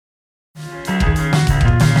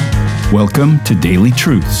Welcome to Daily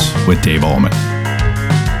Truths with Dave Allman.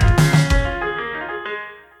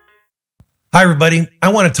 Hi, everybody. I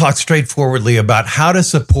want to talk straightforwardly about how to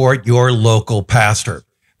support your local pastor.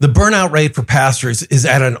 The burnout rate for pastors is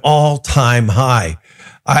at an all-time high.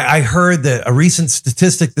 I heard a recent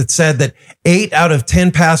statistic that said that 8 out of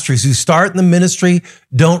 10 pastors who start in the ministry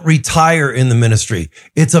don't retire in the ministry.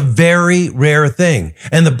 It's a very rare thing.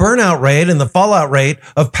 And the burnout rate and the fallout rate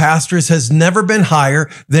of pastors has never been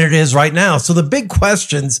higher than it is right now. So the big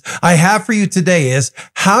questions I have for you today is,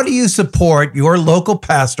 how do you support your local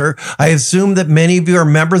pastor? I assume that many of you are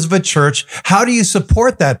members of a church. How do you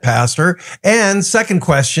support that pastor? And second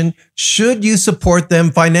question, should you support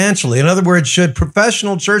them financially? In other words, should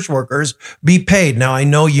professional church workers be paid? Now, I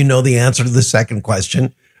know you know the answer to the second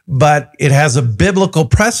question, but it has a biblical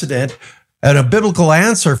precedent and a biblical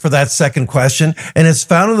answer for that second question. And it's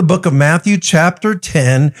found in the book of Matthew, chapter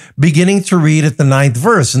 10, beginning to read at the 9th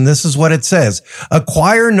verse. And this is what it says.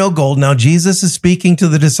 Acquire no gold. Now, Jesus is speaking to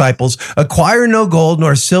the disciples. Acquire no gold,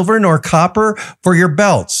 nor silver, nor copper for your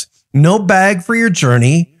belts, no bag for your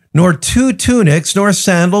journey, nor 2 tunics, nor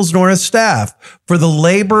sandals, nor a staff, for the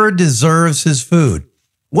laborer deserves his food.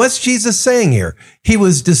 What's Jesus saying here? He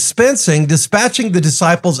was dispatching the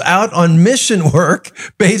disciples out on mission work,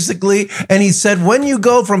 basically. And he said, when you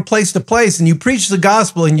go from place to place and you preach the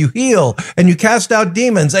gospel and you heal and you cast out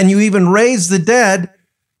demons and you even raise the dead,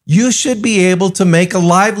 you should be able to make a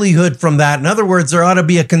livelihood from that. In other words, there ought to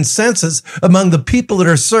be a consensus among the people that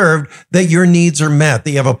are served that your needs are met,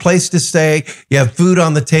 that you have a place to stay, you have food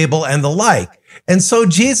on the table and the like. And so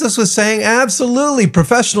Jesus was saying, absolutely,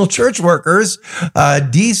 professional church workers,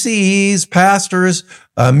 DCEs, pastors,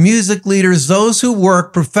 music leaders, those who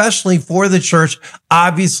work professionally for the church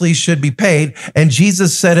obviously should be paid. And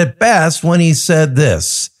Jesus said it best when he said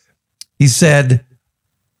this. He said,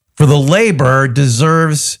 for the laborer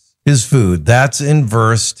deserves his food. That's in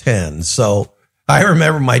verse 10. So I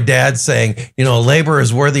remember my dad saying, a laborer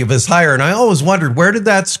is worthy of his hire. And I always wondered, where did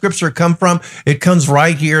that scripture come from? It comes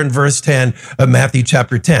right here in verse 10 of Matthew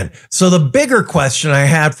chapter 10. So the bigger question I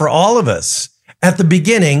had for all of us at the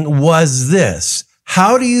beginning was this: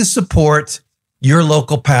 how do you support your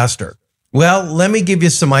local pastor? Well, let me give you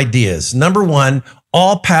some ideas. Number one,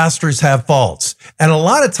 all pastors have faults. And a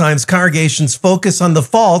lot of times congregations focus on the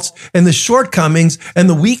faults and the shortcomings and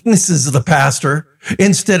the weaknesses of the pastor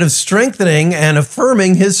instead of strengthening and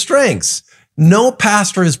affirming his strengths. No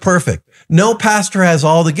pastor is perfect. No pastor has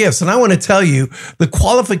all the gifts. And I want to tell you, the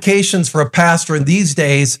qualifications for a pastor in these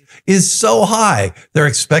days is so high. They're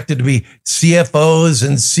expected to be CFOs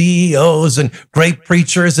and CEOs and great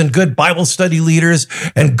preachers and good Bible study leaders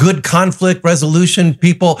and good conflict resolution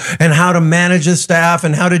people and how to manage a staff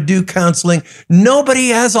and how to do counseling. Nobody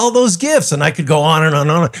has all those gifts. And I could go on and on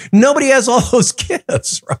and on. Nobody has all those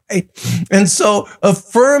gifts, right? And so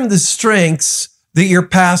affirm the strengths that your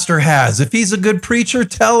pastor has. If he's a good preacher,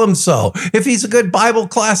 tell him so. If he's a good Bible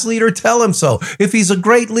class leader, tell him so. If he's a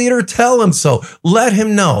great leader, tell him so. Let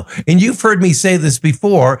him know. And you've heard me say this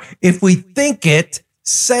before. If we think it,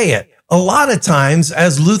 say it. A lot of times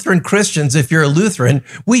as Lutheran Christians, if you're a Lutheran,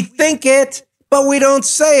 we think it, but we don't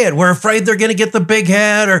say it. We're afraid they're going to get the big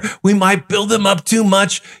head, or we might build them up too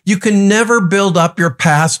much. You can never build up your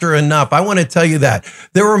pastor enough. I want to tell you that.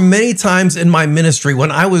 There were many times in my ministry when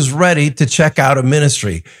I was ready to check out a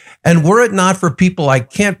ministry. And were it not for people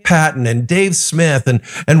like Kent Patton and Dave Smith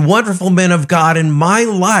and wonderful men of God in my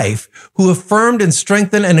life who affirmed and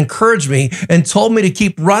strengthened and encouraged me and told me to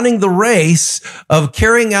keep running the race of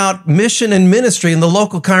carrying out mission and ministry in the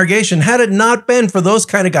local congregation, had it not been for those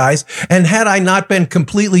kind of guys, and had I not been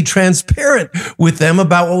completely transparent with them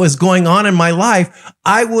about what was going on in my life,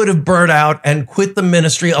 I would have burnt out and quit the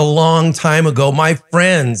ministry a long time ago. My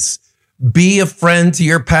friends, be a friend to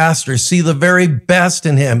your pastor. See the very best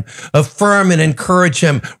in him. Affirm and encourage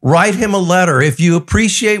him. Write him a letter. If you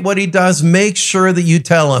appreciate what he does, make sure that you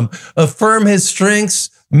tell him. Affirm his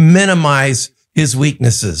strengths, minimize his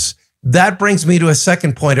weaknesses. That brings me to a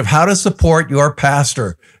second point of how to support your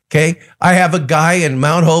pastor. Okay. I have a guy in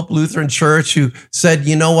Mount Hope Lutheran Church who said,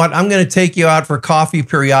 you know what? I'm going to take you out for coffee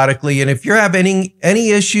periodically. And if you're having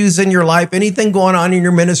any issues in your life, anything going on in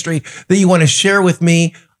your ministry that you want to share with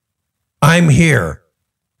me, I'm here.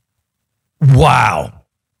 Wow.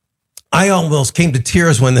 I almost came to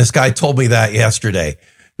tears when this guy told me that yesterday.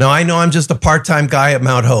 Now, I know I'm just a part-time guy at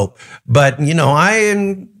Mount Hope, but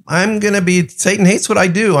I'm going to be, Satan hates what I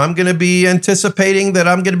do. I'm going to be anticipating that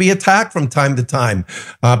I'm going to be attacked from time to time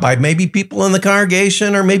by maybe people in the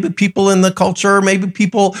congregation, or maybe people in the culture, or maybe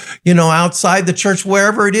people, outside the church,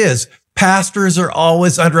 wherever it is. Pastors are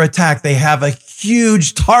always under attack. They have a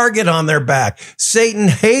huge target on their back. Satan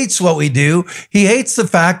hates what we do. He hates the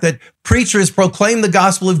fact that preachers proclaim the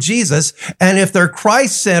gospel of Jesus. And if they're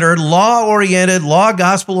Christ-centered, law-oriented,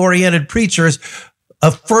 gospel-oriented preachers,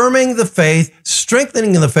 affirming the faith,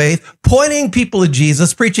 strengthening the faith, pointing people to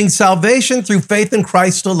Jesus, preaching salvation through faith in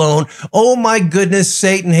Christ alone. Oh my goodness,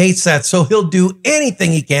 Satan hates that. So he'll do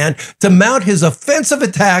anything he can to mount his offensive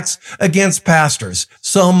attacks against pastors.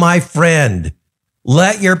 So my friend,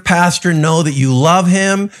 let your pastor know that you love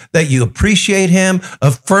him, that you appreciate him,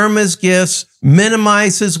 affirm his gifts,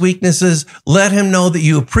 minimize his weaknesses. Let him know that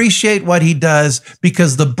you appreciate what he does,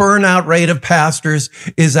 because the burnout rate of pastors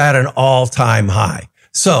is at an all-time high.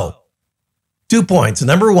 So, 2 points.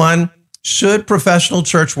 Number one, should professional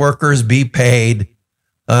church workers be paid?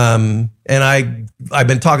 And I've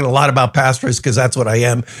been talking a lot about pastors because that's what I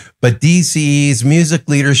am. But DCEs, music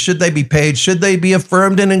leaders, should they be paid? Should they be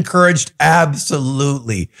affirmed and encouraged?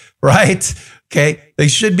 Absolutely. Right? Okay. They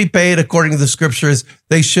should be paid according to the scriptures.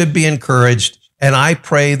 They should be encouraged. And I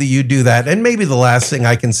pray that you do that. And maybe the last thing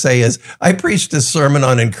I can say is I preached a sermon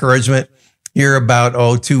on encouragement here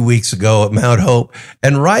about, 2 weeks ago at Mount Hope.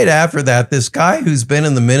 And right after that, this guy who's been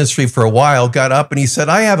in the ministry for a while got up and he said,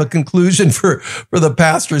 I have a conclusion for the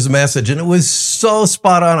pastor's message. And it was so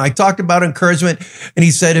spot on. I talked about encouragement. And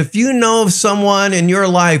he said, if you know of someone in your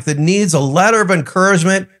life that needs a letter of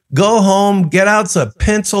encouragement, go home, get out some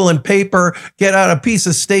pencil and paper, get out a piece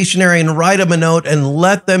of stationery and write them a note and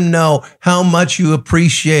let them know how much you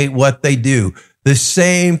appreciate what they do. The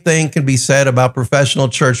same thing can be said about professional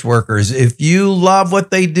church workers. If you love what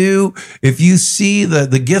they do, if you see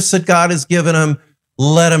the gifts that God has given them,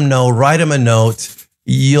 let them know, write them a note.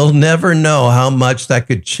 You'll never know how much that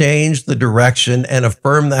could change the direction and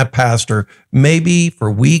affirm that pastor, maybe for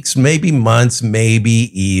weeks, maybe months, maybe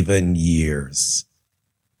even years.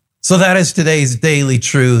 So that is today's daily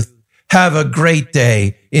truth. Have a great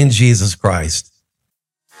day in Jesus Christ.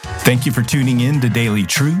 Thank you for tuning in to Daily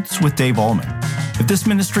Truths with Dave Allman. If this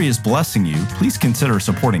ministry is blessing you, please consider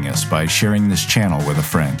supporting us by sharing this channel with a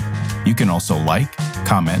friend. You can also like,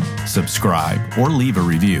 comment, subscribe, or leave a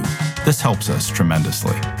review. This helps us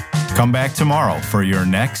tremendously. Come back tomorrow for your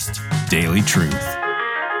next Daily Truth.